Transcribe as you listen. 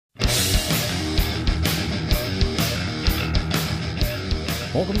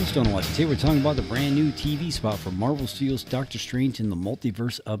Welcome to Stone Watch. Today we're talking about the brand new TV spot for Marvel Studios' Doctor Strange in the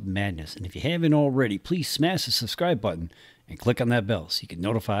Multiverse of Madness. And if you haven't already, please smash the subscribe button and click on that bell so you can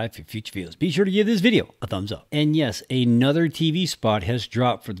notify for future videos. Be sure to give this video a thumbs up. And yes, another TV spot has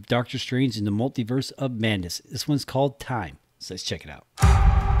dropped for the Doctor Strange in the Multiverse of Madness. This one's called Time. So let's check it out.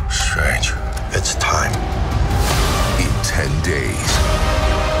 Strange, it's time. In 10 days,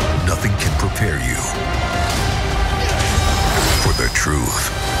 nothing can prepare you for the truth.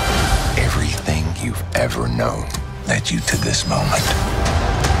 Everything you've ever known led you to this moment.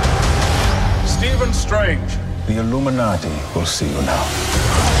 Stephen Strange. The Illuminati will see you now.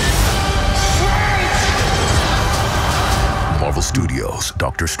 Marvel Studios,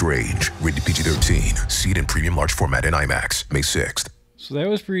 Doctor Strange, rated PG-13. See it in premium large format and IMAX, May 6th. So that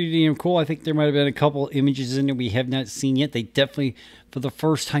was pretty damn cool. I think there might have been a couple images in there we have not seen yet. They definitely, for the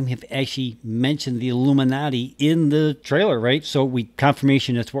first time, have actually mentioned the Illuminati in the trailer, right? So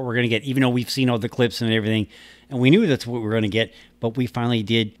confirmation that's what we're going to get, even though we've seen all the clips and everything, and we knew that's what we were going to get, but we finally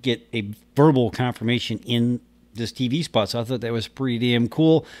did get a verbal confirmation in this TV spot. So I thought that was pretty damn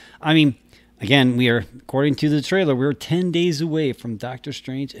cool. I mean, again, we are, according to the trailer, we're 10 days away from Doctor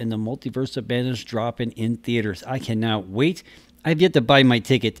Strange and the Multiverse of Madness dropping in theaters. I cannot wait. I've yet to buy my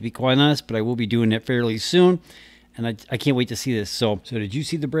ticket, to be quite honest, but I will be doing that fairly soon, and I can't wait to see this. So did you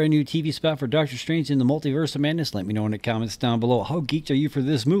see the brand new TV spot for Doctor Strange in the Multiverse of Madness? Let me know in the comments down below. How geeked are you for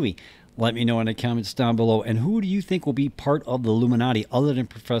this movie? Let me know in the comments down below. And who do you think will be part of the Illuminati other than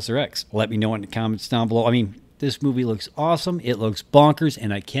Professor X? Let me know in the comments down below. I mean, this movie looks awesome. It looks bonkers,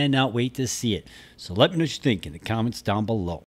 and I cannot wait to see it. So let me know what you think in the comments down below.